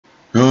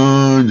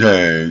Good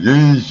day,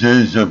 this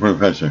is the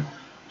Professor,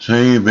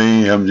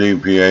 CBMD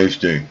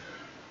PhD,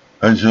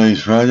 and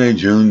today's Friday,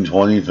 June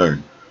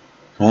 23rd,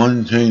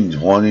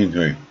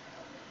 2023. It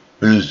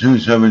is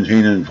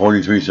 2:17 and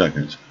 43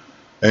 seconds,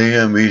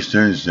 AM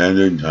Eastern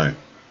Standard Time,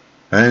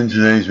 and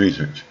today's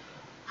research,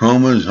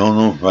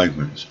 chromosomal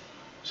fragments.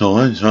 So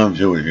let's hop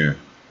to it here.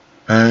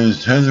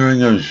 As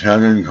tethering of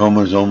shattered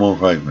chromosomal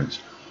fragments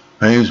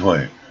paves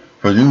way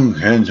for new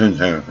cancer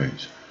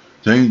therapies,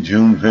 date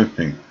June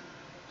 15th,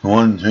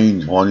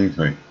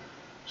 2023.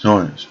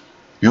 Source: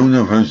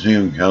 University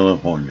of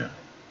California.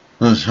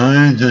 The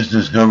scientists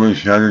discovered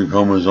shattered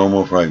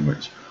chromosomal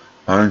fragments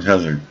are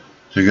tethered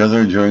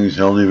together during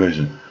cell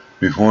division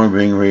before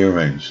being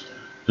rearranged.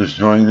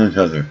 Destroying the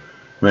tether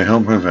may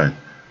help prevent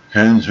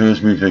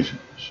cancerous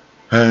mutations.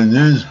 And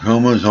this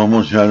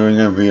chromosomal shattering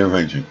and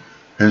rearranging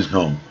is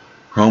called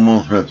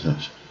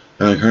chromothripsis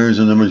and occurs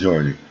in the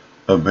majority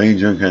of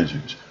major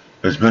cancers,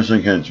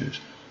 especially cancers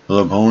of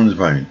the bones,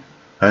 brain,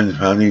 and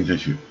fatty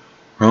tissue.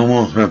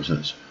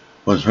 Chromothripsis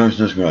was first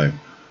described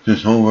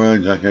just over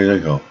a decade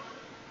ago,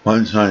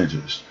 but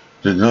scientists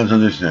did not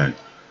understand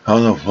how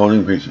the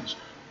floating pieces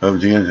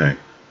of DNA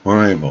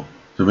were able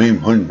to be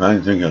put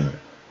back together.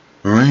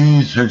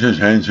 Researchers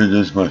answered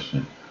this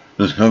question,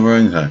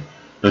 discovering that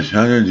the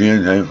shattered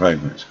DNA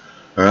fragments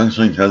are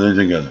actually tethered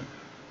together,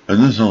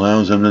 and this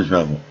allows them to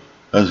travel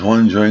as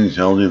one during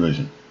cell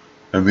division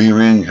and be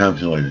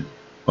re-encapsulated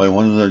by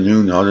one of the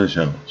new daughter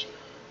cells,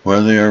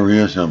 where they are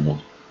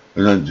reassembled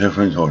in a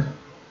different order.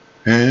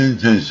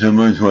 It is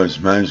similar to a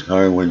smashed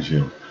car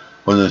windshield,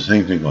 where the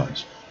safety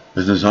glass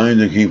is designed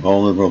to keep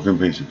all the broken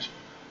pieces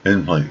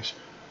in place.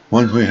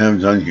 What we have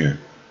done here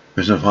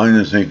is to find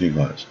the safety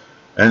glass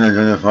and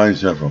identify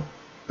several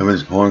of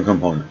its core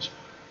components,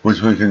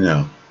 which we can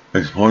now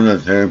explore the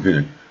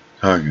therapeutic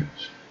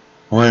targets.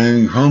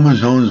 When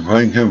chromosomes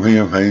break and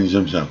rearrange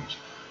themselves,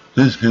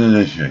 this can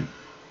initiate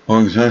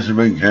or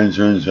exacerbate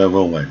cancer in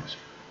several ways.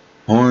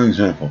 For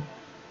example,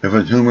 if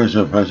a tumor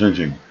suppressor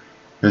gene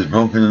is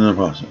broken in the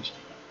process,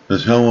 the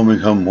cell will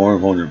become more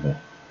vulnerable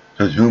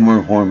to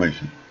tumor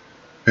formation.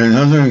 In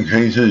other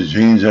cases,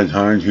 genes that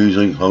aren't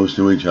usually close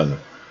to each other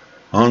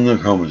on the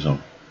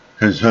chromosome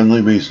can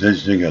suddenly be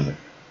stitched together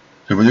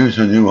to produce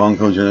a new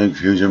oncogenic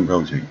fusion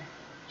protein.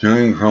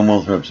 During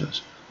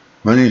chromothripsis,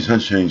 many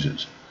such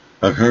changes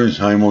occur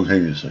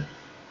simultaneously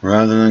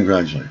rather than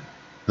gradually,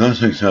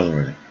 thus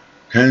accelerating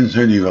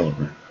cancer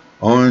development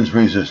or its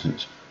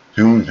resistance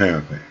to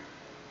therapy.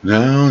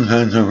 Now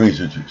that the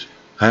researchers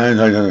had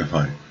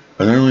identified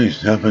an early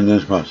step in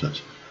this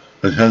process,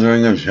 the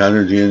tethering of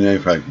shattered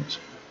DNA fragments,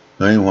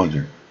 they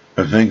wondered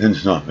if they can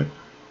stop it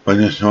by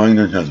destroying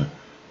the tether.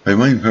 They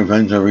might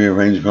prevent the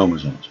rearranged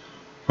chromosomes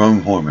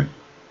from forming,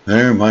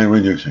 thereby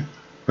reducing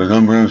the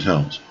number of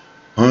cells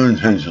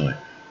potentially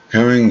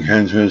carrying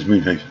cancerous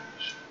mutations.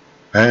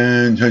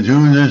 And to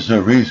do this,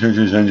 the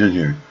researchers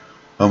engineered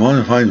a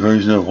modified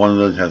version of one of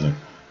the tether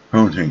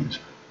proteins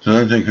so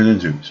that they could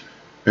induce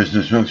its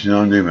destruction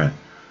on demand.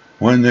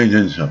 When they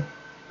did so,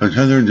 the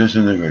tether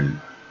disintegrated,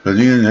 the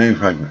DNA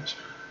fragments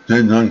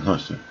did not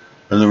cluster,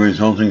 and the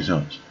resulting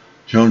cells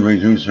showed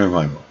reduced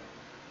survival.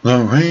 The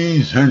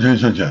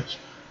researchers suggest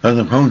that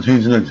the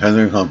proteins in the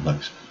tether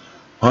complex,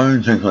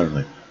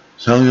 particularly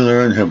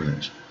cellular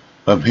inhibitors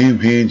of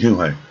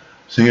PP2A,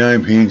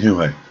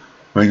 CIP2A,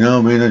 may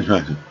now be an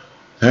attractive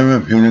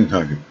therapeutic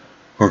target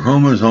for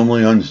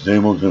chromosomally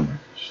unstable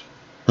tumors.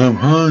 The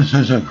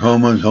process of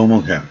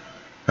chromosomal care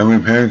and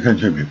repair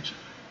contributes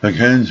to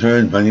cancer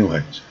in many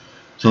ways,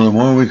 so the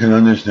more we can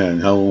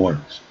understand how it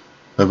works,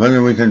 the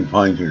better we can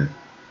fine-tune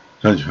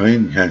it to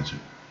treat cancer.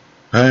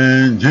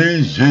 And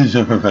this is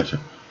the Professor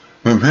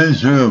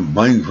of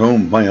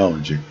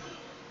Microbiology,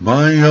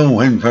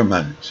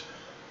 Bioinformatics,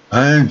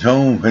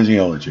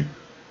 Pathophysiology,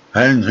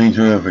 and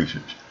Teacher of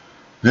Research.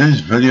 This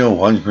video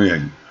was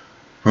created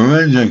for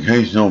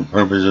educational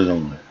purposes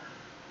only.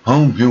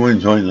 Hope you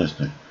enjoyed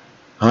listening.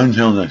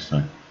 Until next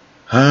time,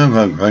 have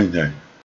a great day.